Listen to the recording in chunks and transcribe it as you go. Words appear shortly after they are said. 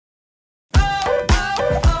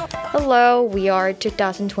Hello, we are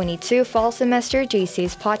 2022 Fall Semester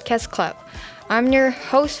JCS Podcast Club. I'm your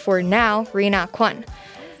host for now, Rina, Kwon.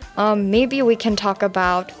 Maybe we can talk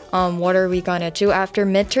about what are we gonna do after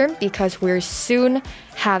midterm because we're soon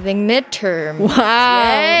having midterm.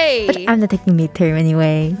 Wow! Yay! But I'm not taking midterm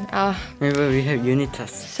anyway. Maybe we have unit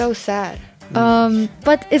tests. So sad.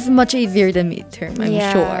 But it's much easier than midterm, I'm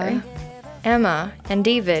sure. Emma and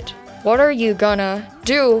David, what are you gonna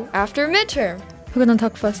do after midterm? Who's gonna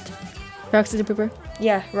talk first? Rock, scissors, paper?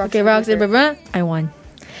 Yeah, rock, scissors, paper. I won.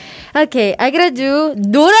 Okay, I gotta do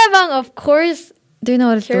노래방, of course. Do you know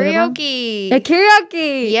what it's karaoke? Yeah,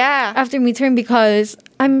 karaoke. Yeah. After midterm because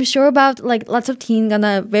I'm sure about like lots of teens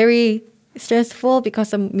gonna very stressful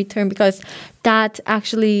because of midterm because that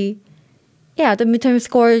actually, the midterm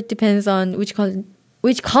score depends on which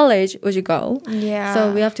college would you go. Yeah.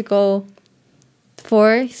 So we have to go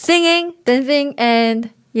for singing, dancing,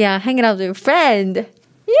 and hanging out with your friend.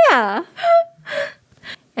 Yeah.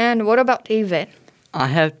 And what about David? I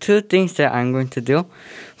have two things that I'm going to do.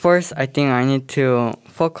 First, I think I need to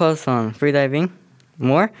focus on freediving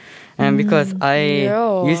more. And because I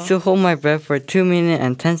used to hold my breath for 2 minutes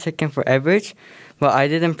and 10 seconds for average, but I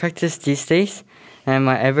didn't practice these days. And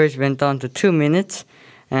my average went down to 2 minutes.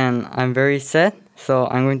 And I'm very sad. So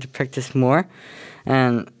I'm going to practice more.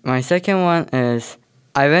 And my second one is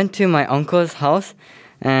I went to my uncle's house.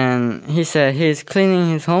 And he said he's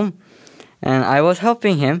cleaning his home. And I was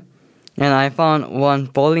helping him. And I found one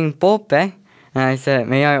bowling ball bag. And I said,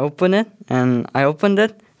 may I open it? And I opened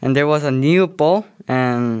it. And there was a new ball.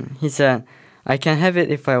 And he said, I can have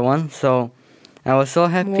it if I want. So I was so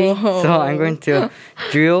happy. Whoa. So I'm going to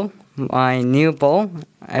drill my new ball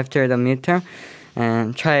after the midterm.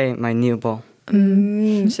 And try my new ball.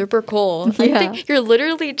 Super cool. I think you're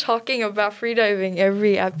literally talking about freediving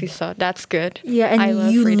every episode. That's good. Yeah, and I love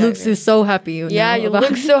you freediving. look so happy. You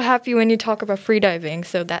look so happy when you talk about freediving.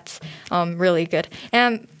 So that's really good.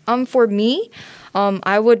 And for me,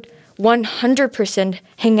 I would 100%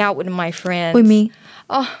 hang out with my friends. With me.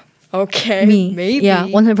 Oh, okay. Me. Maybe. Yeah,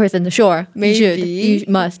 100%. Sure. Maybe. You should. You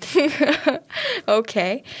must.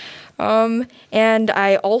 Okay. And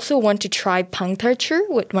I also want to try 방탈출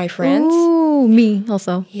with my friends. Ooh, me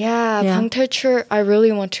also. Yeah, 방탈출, I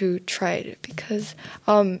really want to try it because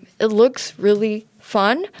it looks really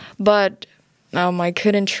fun, but I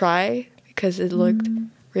couldn't try because it looked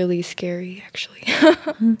really scary, actually.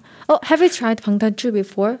 Oh, have you tried 방탈출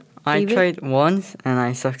before? I tried once and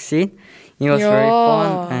I succeed. It was very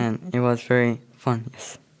fun and it was very fun,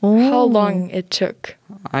 yes. Oh. How long it took?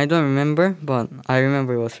 I don't remember, but I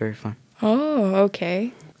remember it was very fun. Oh,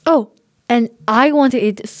 okay. Oh, and I want to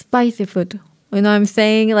eat spicy food. You know what I'm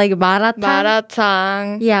saying? Like 마라탕.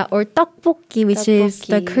 마라탕. Yeah, or 떡볶이, which is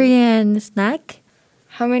the Korean snack.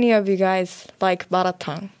 How many of you guys like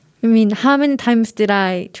마라탕? I mean, how many times did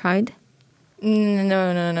I tried?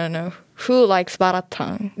 No. Who likes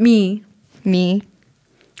마라탕? Me. Me.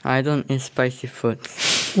 I don't eat spicy food.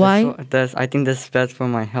 Why? I think that's bad for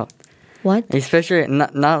my health. What? Especially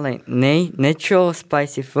not like natural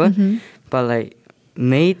spicy food, but like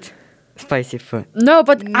made spicy food. No,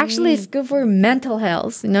 but actually it's good for mental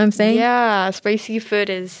health. You know what I'm saying? Yeah, spicy food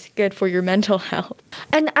is good for your mental health.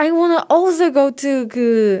 And I want to also go to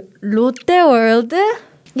그 Lotte World.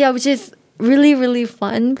 Yeah, which is really, really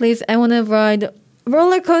fun place. I want to ride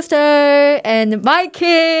roller coaster and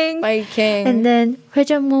biking. And then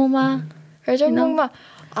회전목마. 회전목마.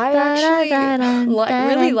 I actually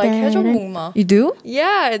really like 회전목마. You do?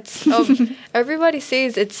 Yeah, it's everybody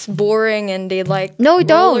says it's boring and they like don't.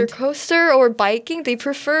 roller coaster or biking. They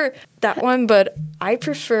prefer that one, but I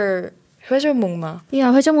prefer 회전목마.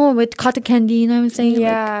 Yeah, 회전목마 with cotton candy. You know what I'm saying?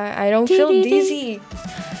 Yeah, I don't feel dizzy.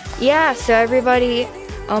 Yeah, so everybody,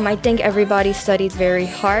 I think everybody studied very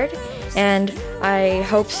hard, and I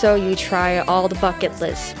hope so you try all the bucket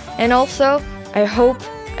lists. And also, I hope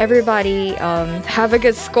everybody have a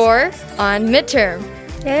good score on midterm.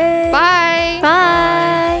 Yay. Bye.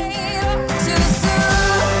 Bye.